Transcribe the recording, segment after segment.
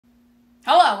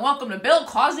Hello and welcome to Bill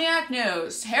Klosniak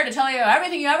News. Here to tell you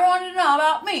everything you ever wanted to know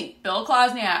about me, Bill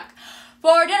Klosniak.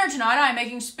 For dinner tonight, I'm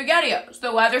making SpaghettiOs.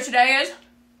 The weather today is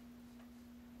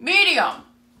medium.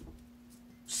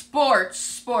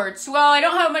 Sports. Well, I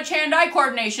don't have much hand-eye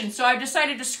coordination, so I've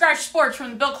decided to scratch sports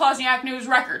from the Bill Klosniak News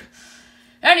record.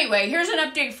 Anyway, here's an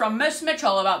update from Miss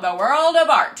Mitchell about the world of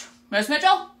art. Miss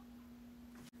Mitchell?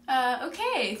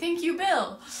 Okay, thank you,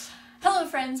 Bill. Hello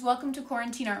friends, welcome to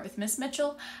Quarantine Art with Miss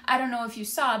Mitchell. I don't know if you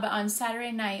saw, but on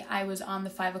Saturday night I was on the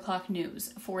 5 o'clock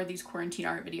news for these quarantine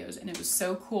art videos, and it was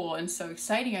so cool and so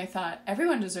exciting. I thought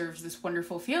everyone deserves this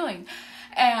wonderful feeling.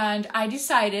 And I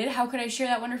decided, how could I share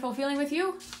that wonderful feeling with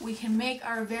you? We can make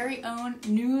our very own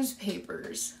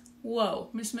newspapers. Whoa,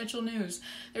 Miss Mitchell News.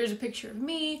 There's a picture of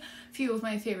me, a few of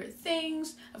my favorite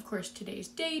things, of course today's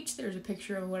date, there's a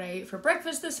picture of what I ate for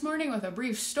breakfast this morning with a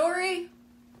brief story.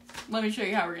 Let me show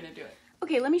you how we're going to do it.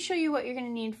 Okay, let me show you what you're going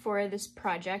to need for this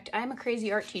project. I'm a crazy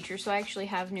art teacher, so I actually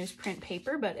have newsprint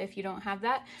paper, but if you don't have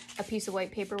that, a piece of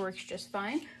white paper works just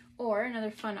fine. Or another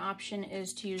fun option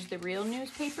is to use the real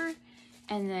newspaper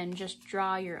and then just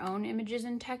draw your own images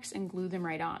in text and glue them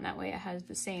right on. That way it has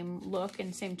the same look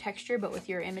and same texture, but with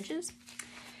your images.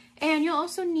 And you'll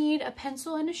also need a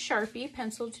pencil and a Sharpie.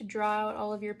 Pencil to draw out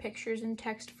all of your pictures in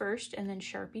text first, and then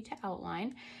Sharpie to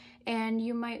outline. And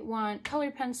you might want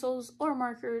colored pencils or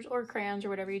markers or crayons or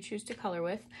whatever you choose to color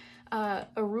with. A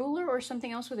ruler or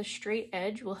something else with a straight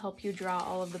edge will help you draw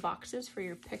all of the boxes for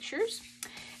your pictures.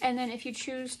 And then if you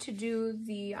choose to do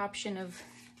the option of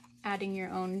adding your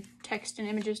own text and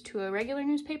images to a regular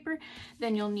newspaper,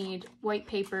 then you'll need white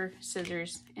paper,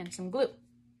 scissors, and some glue.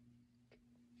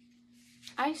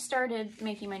 I started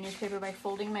making my newspaper by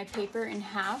folding my paper in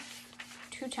half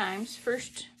 2 times,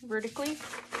 first vertically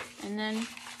and then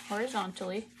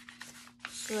horizontally,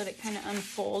 so that it kind of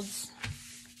unfolds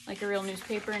like a real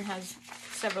newspaper and has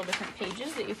several different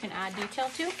pages that you can add detail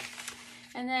to.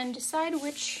 And then decide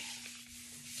which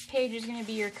page is going to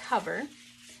be your cover.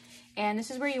 And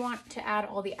this is where you want to add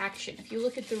all the action. If you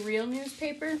look at the real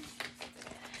newspaper,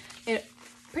 it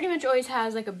pretty much always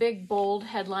has like a big bold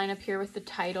headline up here with the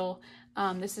title.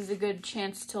 This is a good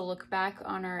chance to look back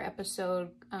on our episode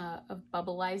of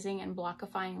bubbleizing and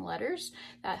blockifying letters.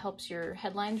 That helps your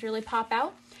headlines really pop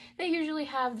out. They usually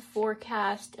have the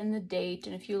forecast and the date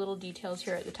and a few little details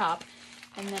here at the top.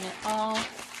 And then it all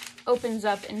opens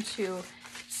up into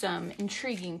some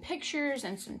intriguing pictures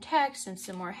and some text and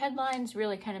some more headlines,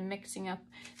 really kind of mixing up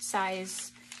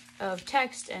size of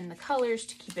text and the colors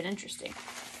to keep it interesting.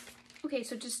 Okay,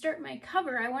 so to start my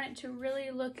cover, I want it to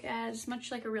really look as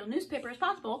much like a real newspaper as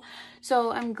possible.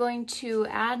 So I'm going to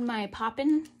add my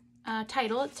Poppin'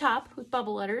 title at the top with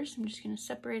bubble letters. I'm just going to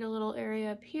separate a little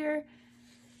area up here.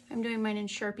 I'm doing mine in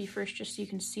Sharpie first just so you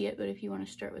can see it, but if you want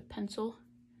to start with pencil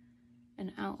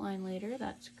and outline later,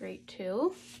 that's great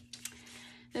too.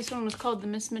 This one was called the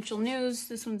Miss Mitchell News.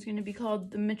 This one's going to be called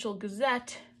the Mitchell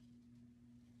Gazette.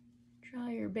 Draw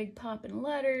your big Poppin'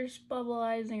 letters,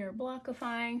 bubbleizing or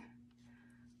blockifying.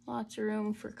 Lots of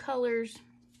room for colors.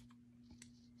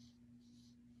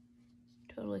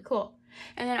 Totally cool.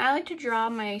 And then I like to draw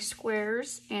my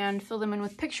squares and fill them in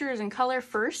with pictures and color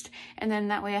first, and then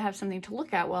that way I have something to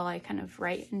look at while I kind of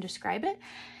write and describe it.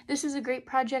 This is a great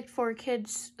project for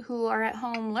kids who are at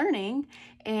home learning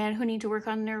and who need to work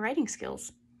on their writing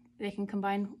skills. They can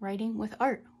combine writing with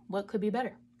art. What could be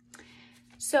better?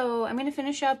 So I'm going to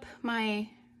finish up my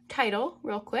title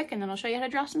real quick, and then I'll show you how to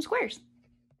draw some squares.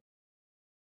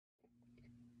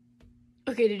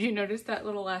 Okay, did you notice that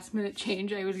little last minute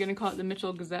change? I was going to call it the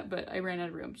Mitchell Gazette, but I ran out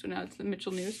of room, so now it's the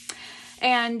Mitchell News.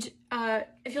 And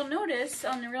if you'll notice,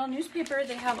 on the real newspaper,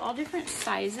 they have all different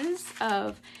sizes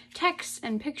of text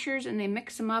and pictures, and they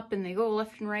mix them up, and they go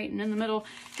left and right and in the middle,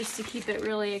 just to keep it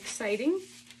really exciting.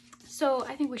 So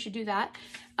I think we should do that.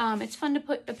 It's fun to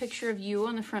put a picture of you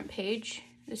on the front page.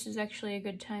 This is actually a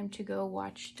good time to go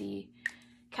watch the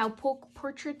Cowpoke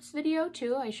Portraits video,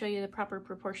 too. I show you the proper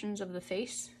proportions of the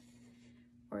face.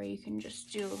 Or you can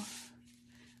just do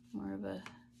more of a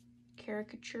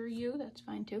caricature you, that's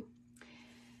fine too.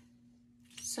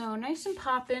 So nice and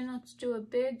poppin', let's do a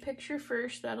big picture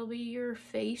first, that'll be your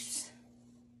face.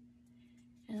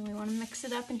 And we want to mix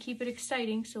it up and keep it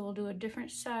exciting, so we'll do a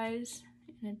different size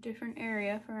in a different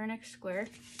area for our next square.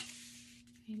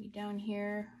 Maybe down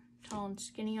here, tall and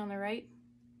skinny on the right.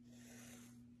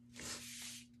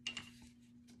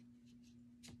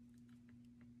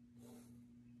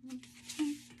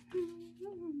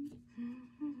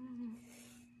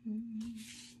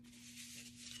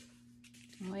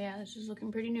 Oh yeah, this is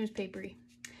looking pretty newspapery.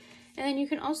 And then you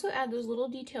can also add those little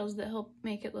details that help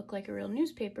make it look like a real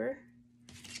newspaper,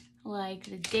 like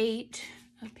the date,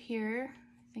 up here,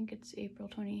 I think it's April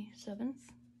 27th,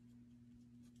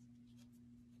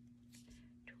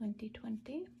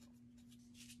 2020.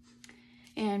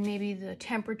 And maybe the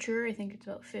temperature, I think it's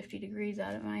about 50 degrees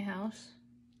out at my house.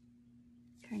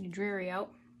 Kind of dreary out.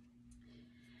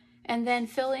 And then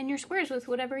fill in your squares with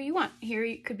whatever you want. Here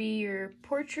it could be your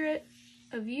portrait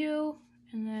of you,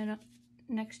 and then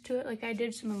next to it, like I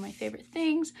did, some of my favorite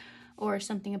things, or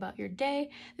something about your day.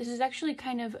 This is actually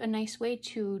kind of a nice way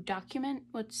to document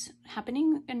what's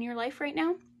happening in your life right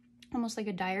now, almost like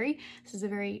a diary. This is a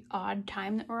very odd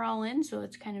time that we're all in, so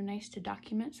it's kind of nice to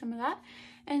document some of that.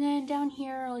 And then down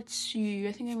here, let's see,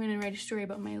 I think I'm gonna write a story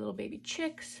about my little baby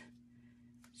chicks.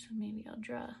 So maybe I'll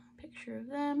draw a picture of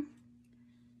them.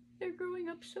 They're growing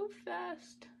up so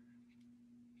fast.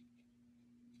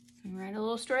 And write a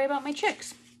little story about my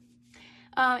chicks.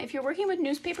 If you're working with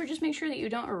newspaper, just make sure that you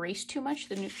don't erase too much.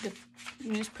 The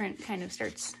newsprint kind of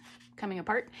starts coming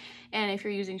apart. And if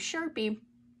you're using Sharpie,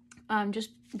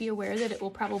 just be aware that it will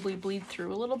probably bleed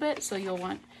through a little bit. So you'll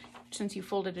want, since you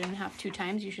folded it in half 2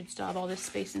 times, you should still have all this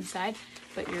space inside,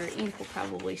 but your ink will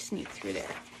probably sneak through there.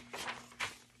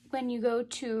 When you go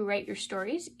to write your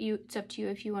stories, it's up to you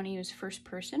if you want to use first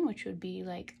person, which would be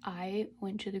like, I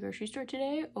went to the grocery store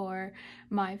today, or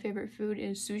my favorite food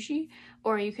is sushi,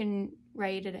 or you can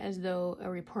write it as though a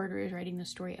reporter is writing the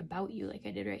story about you, like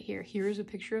I did right here. Here's a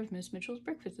picture of Miss Mitchell's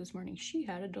breakfast this morning. She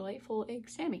had a delightful egg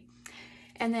Sammy.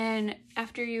 And then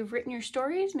after you've written your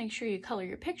stories, make sure you color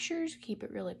your pictures, keep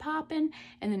it really poppin',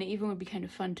 and then it even would be kind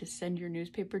of fun to send your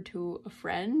newspaper to a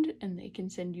friend and they can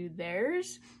send you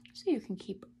theirs, so you can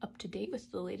keep up to date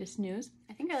with the latest news.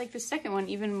 I think I like the second one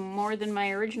even more than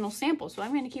my original sample, so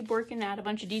I'm going to keep working out a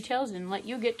bunch of details and let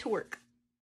you get to work.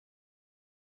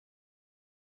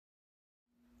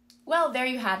 Well, there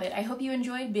you have it. I hope you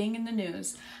enjoyed being in the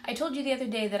news. I told you the other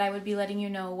day that I would be letting you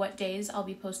know what days I'll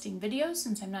be posting videos,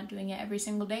 since I'm not doing it every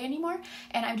single day anymore,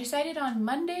 and I've decided on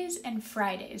Mondays and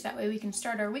Fridays. That way we can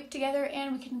start our week together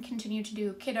and we can continue to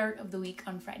do Kid Art of the Week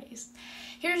on Fridays.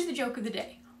 Here's the joke of the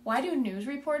day. Why do news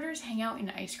reporters hang out in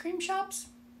ice cream shops?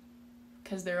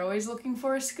 Because they're always looking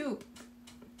for a scoop.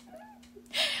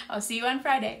 I'll see you on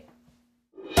Friday.